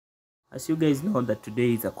As you guys know that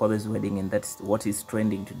today is Akothee's wedding, and that's what is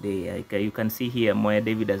trending today. Like, you can see here, Moya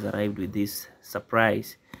David has arrived with this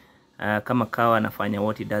surprise. Kama kawa anafanya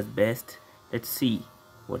what he does best. Let's see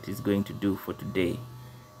what he's going to do for today.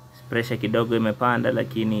 Pressure kidogo imepanda,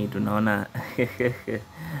 lakini tunaona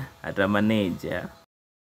ata manage, yeah?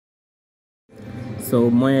 So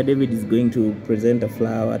Moya David is going to present a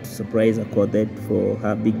flower to surprise Akothee for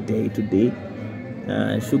her big day today.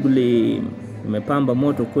 Shughuli imepamba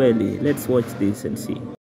moto kweli. Let's watch this and see.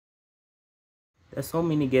 There's so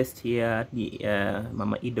many guests here.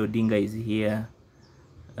 Mama Ida Odinga is here.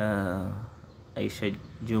 Aisha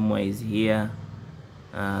Jumwa is here.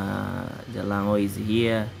 Jalango is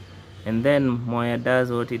here. And then Moya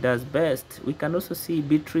does what he does best. We can also see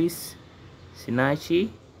Beatrice, Sinachi,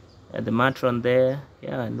 at the matron there.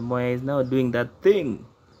 Yeah, and Moya is now doing that thing.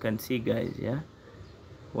 You can see, guys, yeah,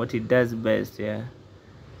 what he does best, yeah.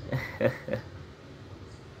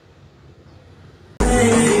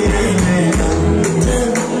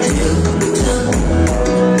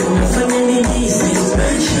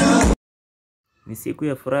 Ni siku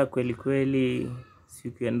ya furaha kweli kweli,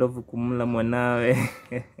 siku ya ndovu kumula mwanawe.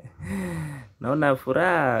 Naona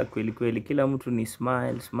furaha kweli kweli, kila mtu ni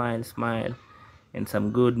smile, smile, smile, and some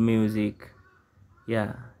good music.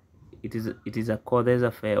 Yeah, it is a Akothee's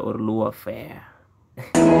affair or Luo affair.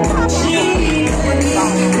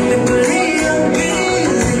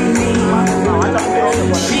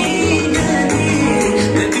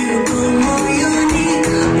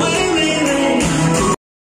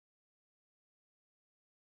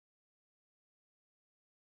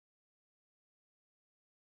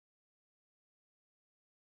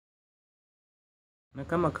 Na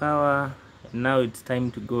kama kawa, now it's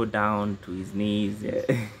time to go down to his knees.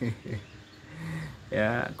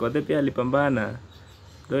 Yeah, Akothee pia alipambana.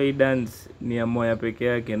 Though he dance ni ya Moya peke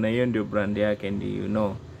yake, na hiyo ndio brand yake, and you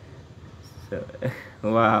know. So,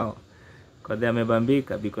 wow. Akothee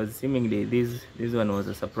amebambika because seemingly this one was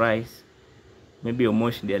a surprise. Maybe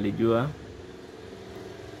Omosh ndiye alijua.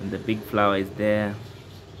 And the big flower is there.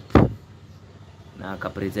 Na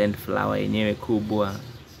akapresent flower yenyewe kubwa.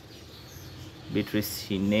 Beatrice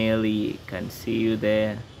Shinelli, can see you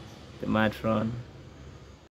there, the matron.